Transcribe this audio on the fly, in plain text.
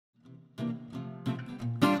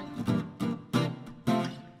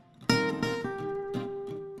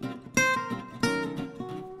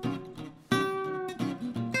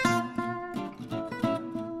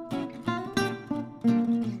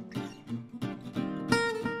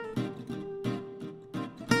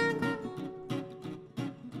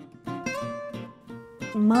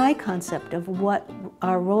My concept of what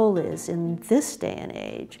our role is in this day and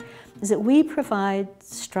age is that we provide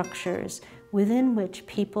structures within which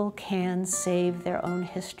people can save their own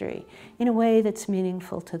history in a way that's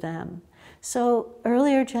meaningful to them. So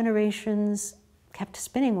earlier generations kept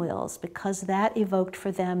spinning wheels because that evoked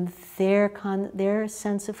for them their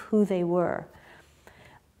sense of who they were.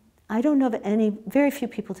 I don't know of very few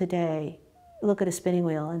people today look at a spinning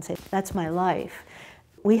wheel and say, that's my life.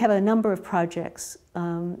 We have a number of projects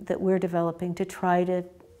that we're developing to try to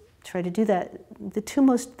do that. The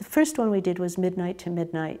first one we did was Midnight to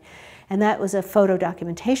Midnight, and that was a photo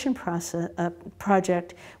documentation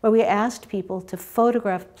project where we asked people to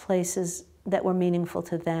photograph places that were meaningful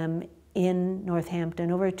to them in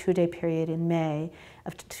Northampton over a 2-day period in May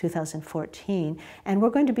of 2014. And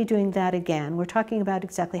we're going to be doing that again. We're talking about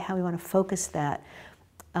exactly how we want to focus that.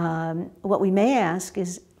 What we may ask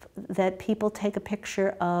is that people take a picture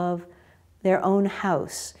of their own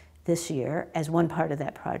house this year as one part of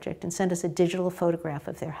that project and send us a digital photograph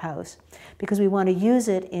of their house, because we want to use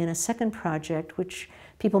it in a second project which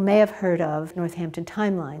people may have heard of, Northampton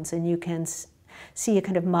Timelines, and you can see a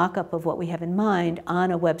kind of mock-up of what we have in mind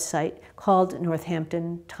on a website called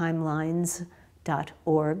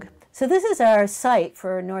northamptontimelines.org. So this is our site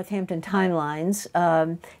for Northampton Timelines.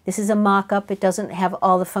 This is a mock-up. It doesn't have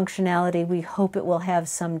all the functionality we hope it will have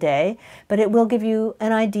someday, but it will give you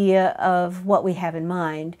an idea of what we have in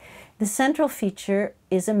mind. The central feature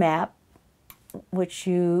is a map, which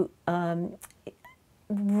right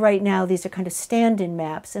now these are kind of stand-in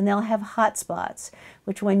maps, and they'll have hotspots,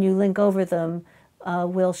 which when you link over them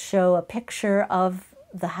will show a picture of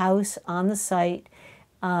the house on the site,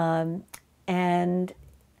 and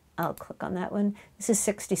I'll click on that one. This is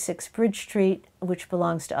 66 Bridge Street, which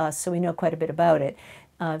belongs to us, so we know quite a bit about it,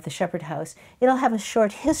 the Shepherd House. It'll have a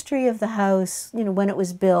short history of the house, when it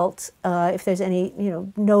was built, if there's any,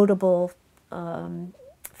 notable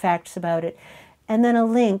facts about it, and then a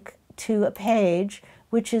link to a page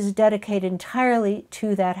which is dedicated entirely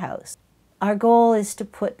to that house. Our goal is to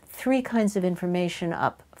put 3 kinds of information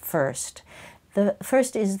up first. The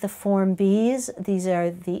first is the Form Bs. These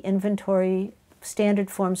are the inventory standard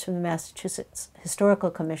forms from the Massachusetts Historical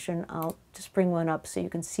Commission. I'll just bring one up so you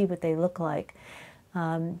can see what they look like.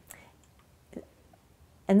 And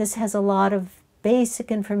this has a lot of basic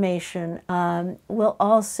information. We'll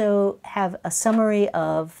also have a summary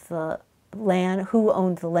of the land, who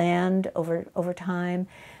owned the land over time,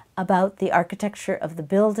 about the architecture of the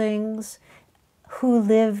buildings, who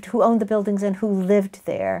owned the buildings and who lived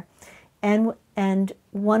there. And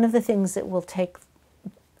one of the things that will take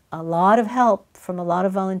a lot of help from a lot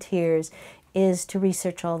of volunteers is to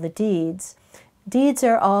research all the deeds. Deeds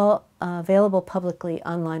are all available publicly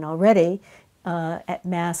online already at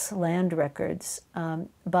Mass Land Records,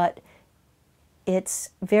 but it's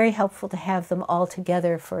very helpful to have them all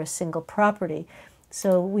together for a single property.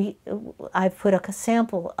 So I've put a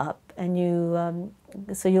sample up, and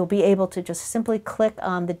so you'll be able to just simply click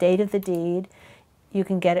on the date of the deed. You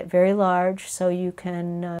can get it very large, so you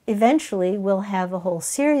can, eventually we'll have a whole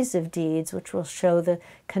series of deeds which will show the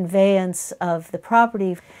conveyance of the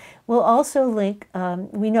property. We'll also link,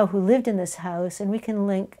 we know who lived in this house, and we can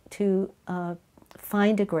link to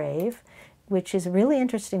Find a Grave, which is a really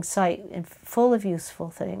interesting site and full of useful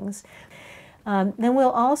things. Then we'll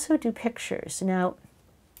also do pictures. Now,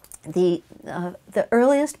 the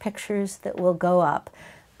earliest pictures that will go up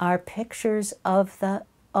are pictures of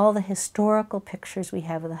all the historical pictures we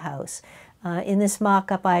have of the house. In this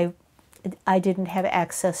mock-up, I didn't have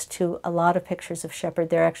access to a lot of pictures of Shepherd.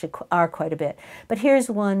 There actually are quite a bit. But here's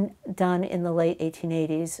one done in the late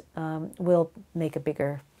 1880s. We'll make a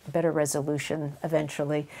better resolution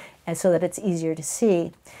eventually, and so that it's easier to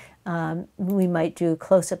see. We might do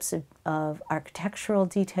close-ups of architectural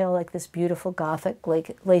detail, like this beautiful Gothic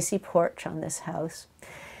lacy porch on this house.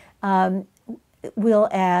 We'll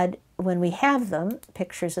add, when we have them,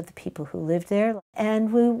 pictures of the people who lived there,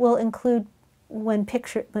 and we will include, when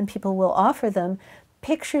people will offer them,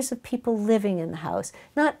 pictures of people living in the house.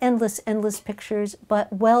 Not endless pictures,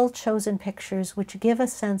 but well-chosen pictures which give a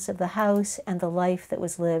sense of the house and the life that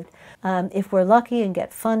was lived. If we're lucky and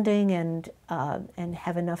get funding and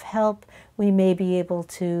have enough help, we may be able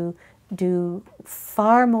to do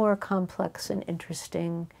far more complex and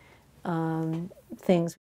interesting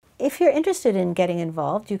things. If you're interested in getting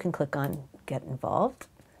involved, you can click on Get Involved.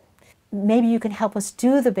 Maybe you can help us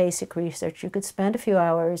do the basic research. You could spend a few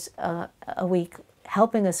hours a week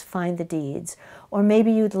helping us find the deeds. Or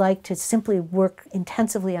maybe you'd like to simply work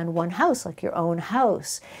intensively on one house, like your own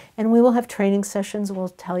house. And we will have training sessions. We'll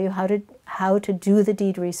tell you how to do the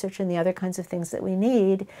deed research and the other kinds of things that we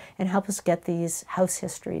need and help us get these house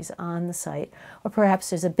histories on the site. Or perhaps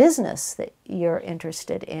there's a business that you're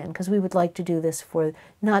interested in, because we would like to do this for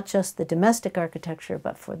not just the domestic architecture,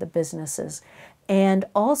 but for the businesses. And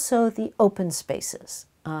also the open spaces,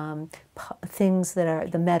 things that are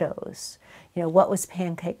the meadows. You know, what was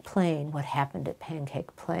Pancake Plain? What happened at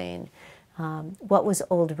Pancake Plain? What was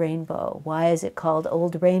Old Rainbow? Why is it called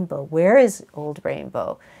Old Rainbow? Where is Old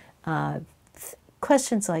Rainbow?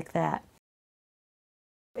 Questions like that.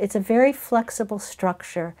 It's a very flexible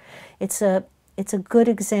structure. It's a good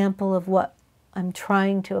example of what I'm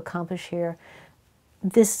trying to accomplish here.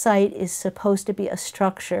 This site is supposed to be a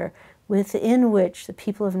structure within which the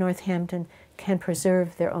people of Northampton can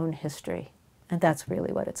preserve their own history. And that's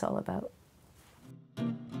really what it's all about.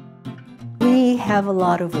 We have a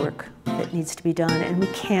lot of work that needs to be done, and we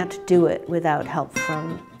can't do it without help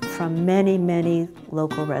from many, many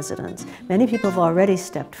local residents. Many people have already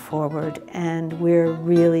stepped forward, and we're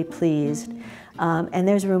really pleased. And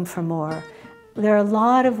there's room for more. There are a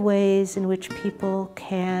lot of ways in which people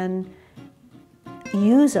can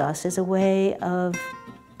use us as a way of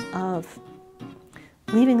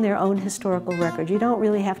leaving their own historical record. You don't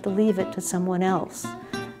really have to leave it to someone else.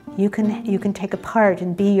 You can take a part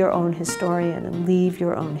and be your own historian and leave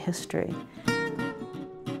your own history.